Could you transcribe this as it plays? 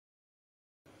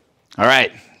All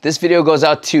right, this video goes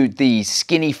out to the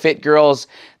skinny fit girls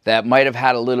that might have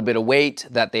had a little bit of weight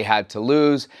that they had to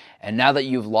lose. And now that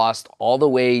you've lost all the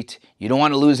weight, you don't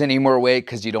want to lose any more weight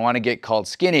because you don't want to get called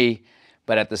skinny,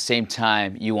 but at the same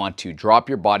time, you want to drop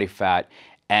your body fat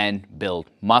and build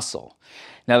muscle.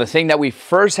 Now, the thing that we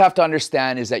first have to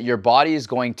understand is that your body is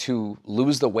going to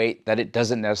lose the weight that it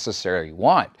doesn't necessarily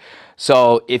want.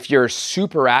 So if you're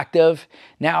super active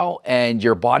now and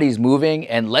your body's moving,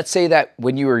 and let's say that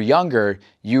when you were younger,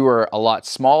 you were a lot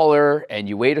smaller and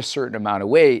you weighed a certain amount of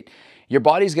weight, your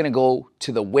body's gonna go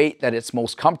to the weight that it's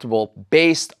most comfortable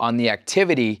based on the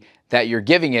activity that you're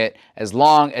giving it, as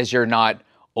long as you're not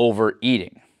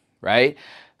overeating, right?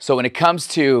 So when it comes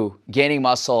to gaining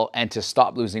muscle and to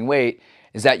stop losing weight,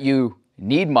 is that you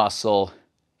need muscle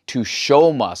to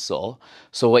show muscle.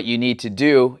 So what you need to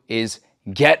do is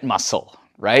get muscle,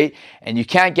 right? And you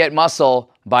can't get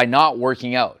muscle by not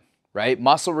working out, right?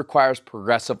 Muscle requires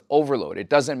progressive overload. It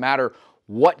doesn't matter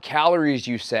what calories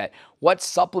you set, what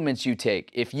supplements you take.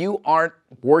 If you aren't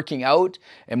working out,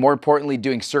 and more importantly,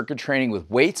 doing circuit training with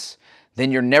weights,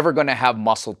 then you're never gonna have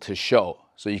muscle to show.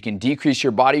 So you can decrease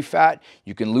your body fat,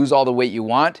 you can lose all the weight you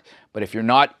want, but if you're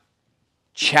not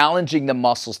challenging the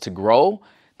muscles to grow,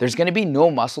 there's going to be no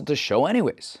muscle to show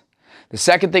anyways. The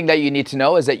second thing that you need to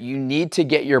know is that you need to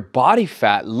get your body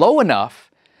fat low enough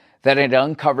that it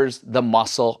uncovers the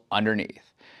muscle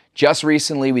underneath. Just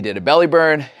recently, we did a belly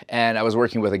burn and I was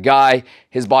working with a guy.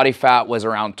 His body fat was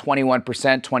around 21%,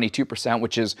 22%,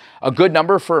 which is a good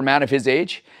number for a man of his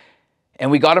age.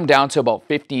 And we got him down to about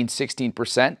 15,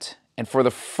 16%. And for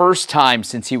the first time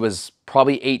since he was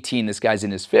probably 18, this guy's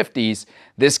in his 50s,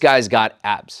 this guy's got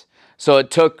abs. So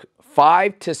it took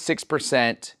 5 to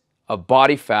 6% of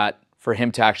body fat for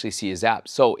him to actually see his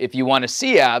abs. So if you want to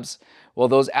see abs, well,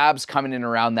 those abs coming in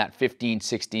around that 15,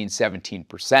 16,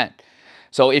 17%.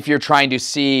 So if you're trying to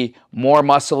see more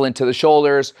muscle into the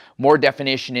shoulders, more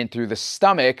definition in through the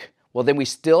stomach, well, then we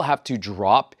still have to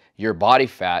drop your body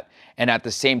fat. And at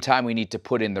the same time, we need to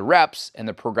put in the reps and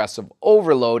the progressive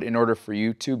overload in order for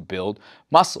you to build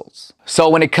muscles. So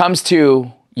when it comes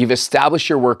to you've established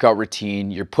your workout routine,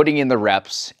 you're putting in the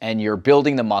reps and you're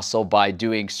building the muscle by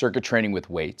doing circuit training with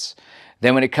weights.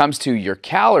 Then when it comes to your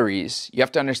calories, you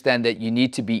have to understand that you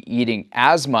need to be eating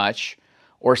as much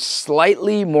or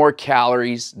slightly more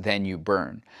calories than you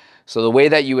burn. So the way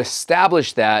that you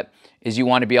establish that is you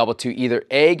want to be able to either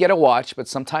A, get a watch, but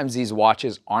sometimes these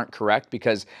watches aren't correct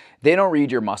because they don't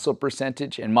read your muscle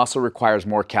percentage, and muscle requires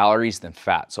more calories than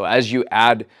fat. So as you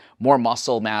add more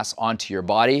muscle mass onto your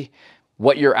body,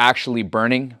 what you're actually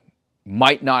burning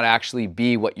might not actually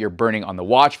be what you're burning on the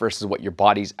watch versus what your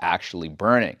body's actually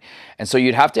burning. And so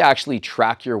you'd have to actually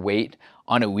track your weight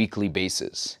on a weekly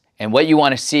basis. And what you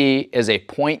want to see is a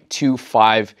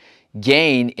 0.25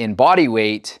 gain in body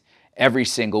weight every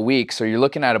single week. So you're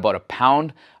looking at about 1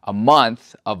 pound a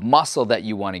month of muscle that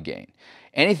you want to gain.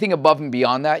 Anything above and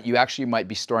beyond that, you actually might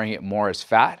be storing it more as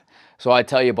fat. So I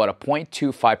tell you about a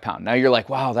 0.25 pound. Now you're like,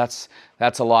 wow, that's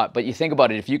a lot. But you think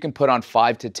about it, if you can put on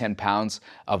 5 to 10 pounds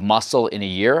of muscle in a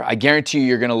year, I guarantee you,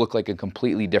 you're going to look like a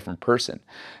completely different person.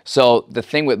 So the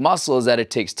thing with muscle is that it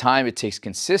takes time, it takes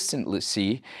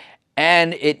consistency,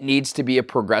 and it needs to be a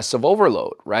progressive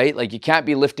overload, right? Like you can't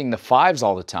be lifting the 5s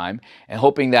all the time and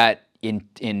hoping that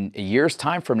in a year's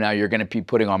time from now, you're going to be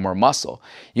putting on more muscle.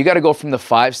 You got to go from the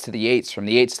 5s to the 8s, from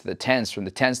the 8s to the 10s, from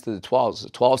the 10s to the 12s, the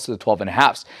 12s to the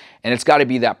 12.5s. And it's got to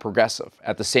be that progressive.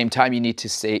 At the same time, you need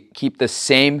to keep the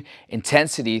same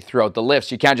intensity throughout the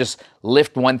lifts. You can't just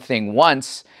lift one thing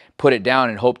once, put it down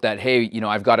and hope that, hey, you know,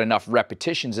 I've got enough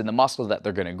repetitions in the muscle that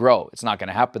they're going to grow. It's not going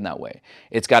to happen that way.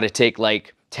 It's got to take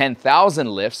like 10,000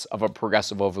 lifts of a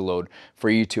progressive overload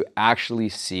for you to actually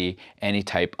see any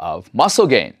type of muscle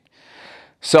gain.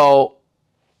 So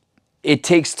it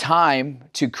takes time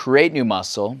to create new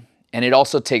muscle, and it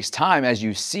also takes time, as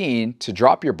you've seen, to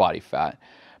drop your body fat.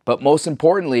 But most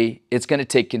importantly, it's going to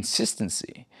take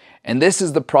consistency. And this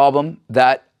is the problem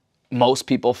that most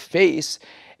people face,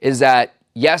 is that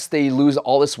yes, they lose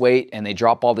all this weight and they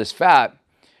drop all this fat,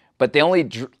 but they only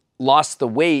lost the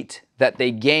weight that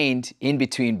they gained in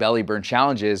between belly burn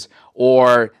challenges,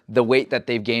 or the weight that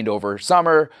they've gained over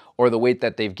summer, or the weight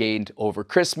that they've gained over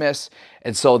Christmas.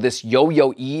 And so this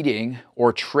yo-yo eating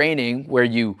or training where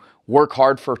you work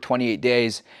hard for 28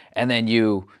 days and then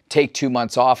you take 2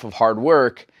 months off of hard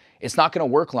work, it's not going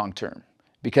to work long term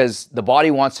because the body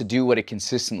wants to do what it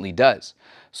consistently does.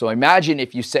 So imagine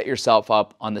if you set yourself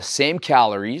up on the same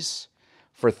calories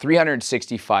for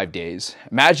 365 days.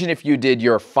 Imagine if you did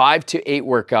your 5 to 8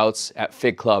 workouts at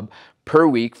Fit Club per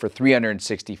week for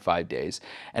 365 days.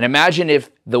 And imagine if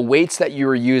the weights that you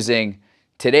were using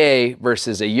today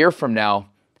versus a year from now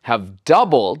have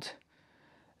doubled,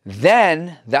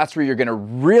 then that's where you're gonna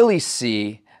really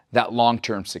see that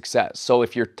long-term success. So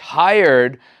if you're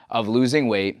tired of losing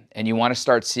weight and you wanna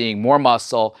start seeing more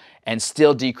muscle and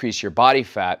still decrease your body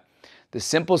fat, the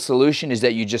simple solution is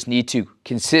that you just need to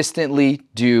consistently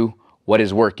do what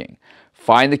is working.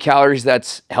 Find the calories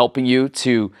that's helping you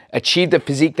to achieve the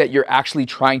physique that you're actually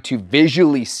trying to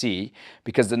visually see,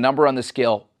 because the number on the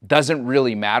scale doesn't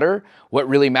really matter. What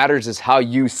really matters is how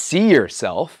you see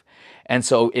yourself. And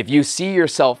so if you see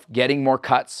yourself getting more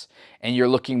cuts and you're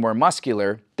looking more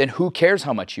muscular, then who cares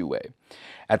how much you weigh?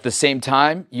 At the same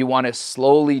time, you want to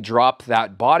slowly drop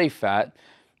that body fat,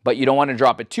 but you don't want to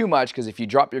drop it too much, because if you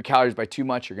drop your calories by too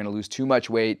much, you're going to lose too much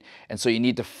weight. And so you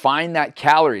need to find that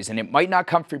calories, and it might not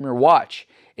come from your watch.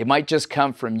 It might just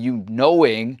come from you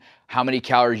knowing how many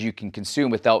calories you can consume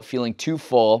without feeling too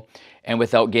full and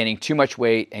without gaining too much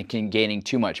weight and gaining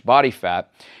too much body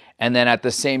fat. And then at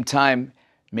the same time,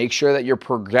 make sure that you're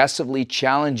progressively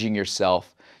challenging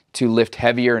yourself to lift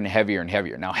heavier and heavier and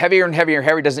heavier. Now, heavier and heavier and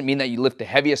heavier doesn't mean that you lift the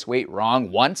heaviest weight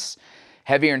wrong once.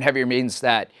 Heavier and heavier means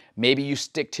that maybe you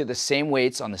stick to the same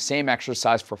weights on the same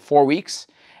exercise for 4 weeks,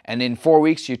 and in 4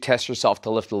 weeks you test yourself to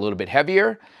lift a little bit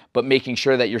heavier, but making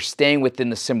sure that you're staying within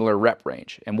the similar rep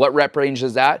range. And what rep range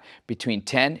is that? Between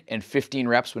 10 and 15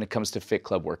 reps when it comes to Fit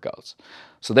Club workouts.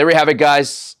 So there we have it,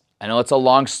 guys. I know it's a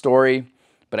long story,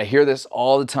 but I hear this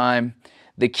all the time.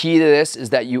 The key to this is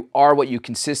that you are what you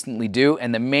consistently do,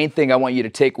 and the main thing I want you to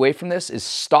take away from this is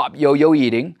stop yo-yo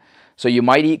eating. So you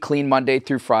might eat clean Monday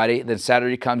through Friday, then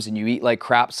Saturday comes and you eat like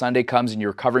crap. Sunday comes and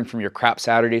you're recovering from your crap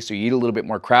Saturday, so you eat a little bit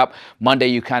more crap. Monday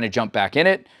you kind of jump back in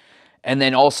it. And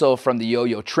then also from the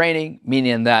yo-yo training,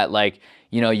 meaning that, like,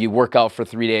 you know, you work out for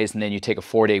 3 days and then you take a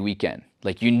 4-day weekend.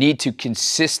 Like, you need to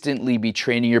consistently be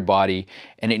training your body,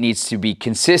 and it needs to be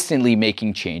consistently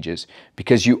making changes,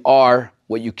 because you are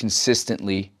what you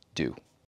consistently do.